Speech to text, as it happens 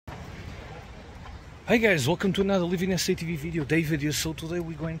Hi guys, welcome to another LivinginSAtv video. David here. So today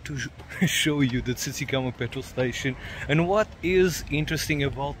we're going to show you the Tsitsikamma petrol station and what is interesting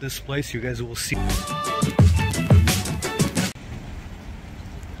about this place. You guys will see. Okay,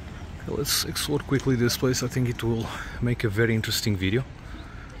 let's explore quickly this place. I think it will make a very interesting video.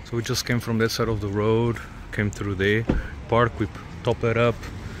 So we just came from that side of the road, came through there, park, we top it up.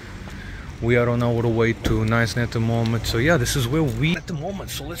 We are on our way to Nice at the moment. So yeah, this is where we at the moment.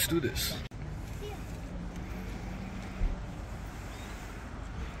 So let's do this.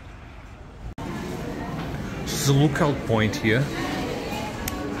 This is a lookout point here,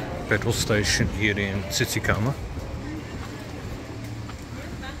 petrol station here in Tsitsikamma.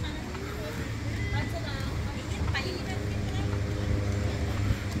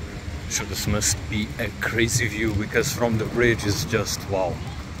 So this must be a crazy view because from the bridge is just wow.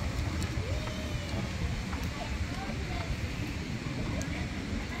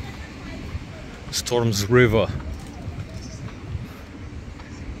 Storms River.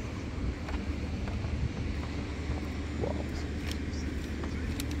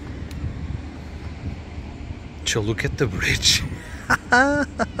 So look at the bridge.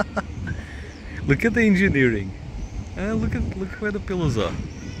 Look at the engineering. Look where the pillars are.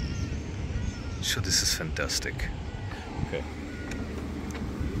 So this is fantastic. Okay.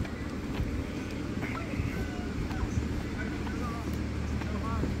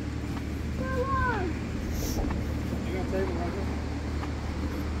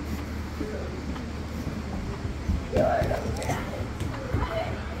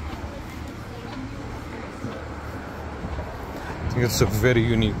 I think it's a very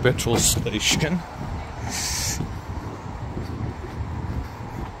unique petrol station. I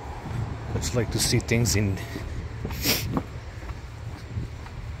just like to see things in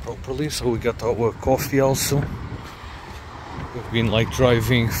properly. So we got our coffee also. We've been like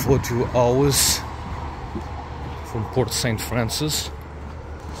driving 42 hours from Port St. Francis.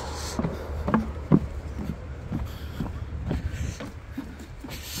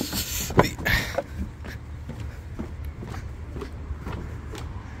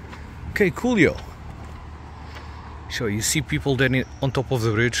 Okay, coolio. So you see people then on top of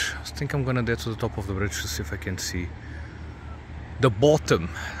the bridge. I think I'm gonna get to the top of the bridge to see if I can see the bottom.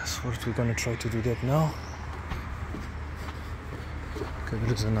 That's what we're gonna try to do that now. Okay,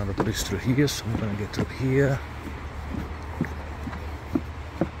 there's another bridge through here, so I'm gonna get through here.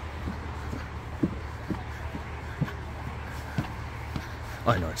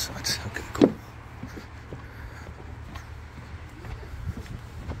 I know it's not. Okay, cool.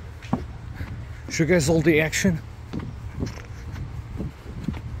 Show you guys all the action.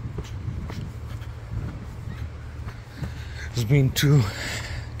 It's been two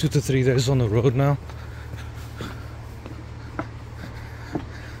to 3 days on the road now.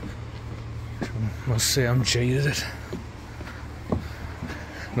 I must say I'm jaded.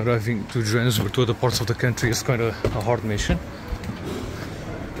 Driving to Johannesburg to other parts of the country is kind of a hard mission.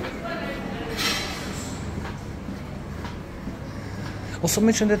 Also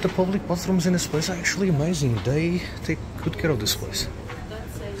mentioned that the public bathrooms in this place are actually amazing. They take good care of this place.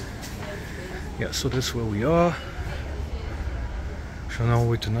 Yeah, so that's where we are. So now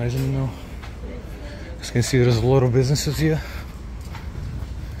we're to Nice now. As you can see, there's a lot of businesses here.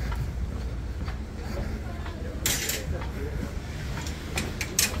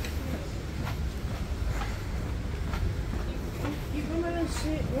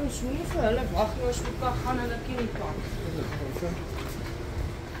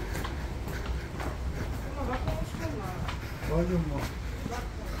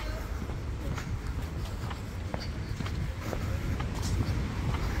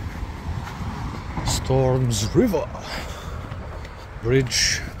 Storms River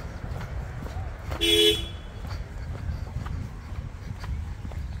Bridge.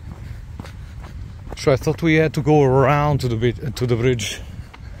 So I thought we had to go around to the bridge.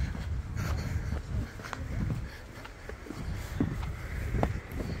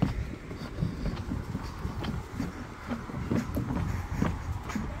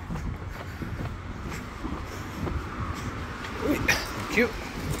 Thank you.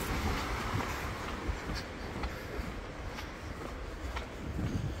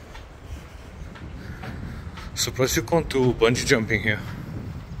 Surprised you can't do bungee jumping here.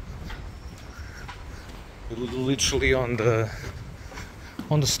 Literally on the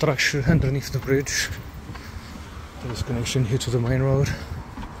structure underneath the bridge. There's connection here to the main road.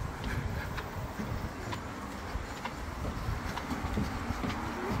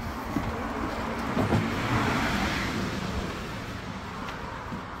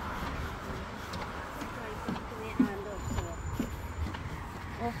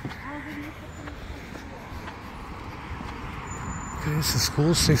 Okay, this is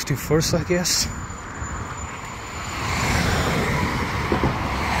cool. Safety first, I guess.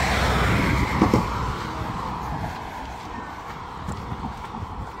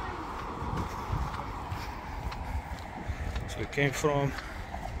 So we came from...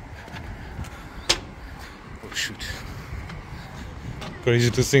 Oh shoot.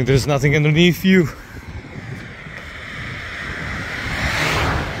 Crazy to think there's nothing underneath you.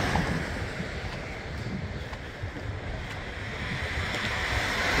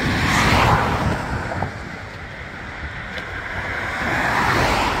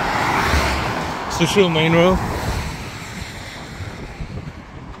 It's the main road.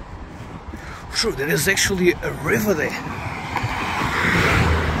 Sure, there is actually a river there.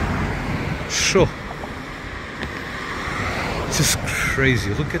 Sure. It's just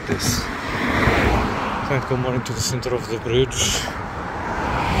crazy. Look at this. Can't come on into the center of the bridge.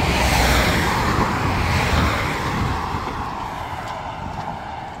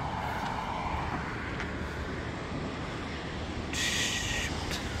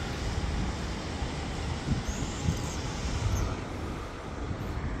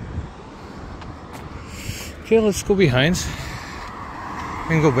 Okay, let's go behind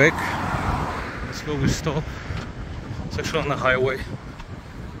and go back. Let's go, we stop. It's actually on the highway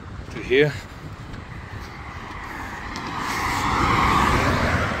to here.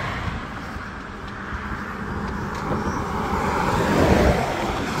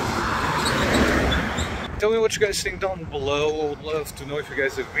 Tell me what you guys think down below. I would love to know if you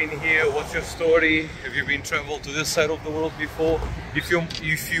guys have been here. What's your story? Have you been traveled to this side of the world before? If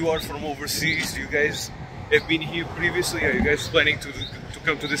you are from overseas, you guys have been here previously? Are you guys planning to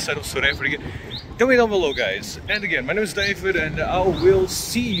come to this side of South Africa? Tell me down below, guys. And again, my name is David, and I will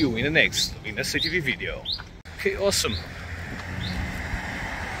see you in the next LivinginSAtv video. Okay, awesome.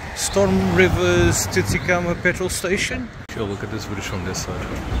 Storm River's Tsitsikamma petrol station. Sure, look at this bridge from this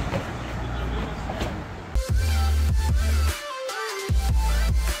side.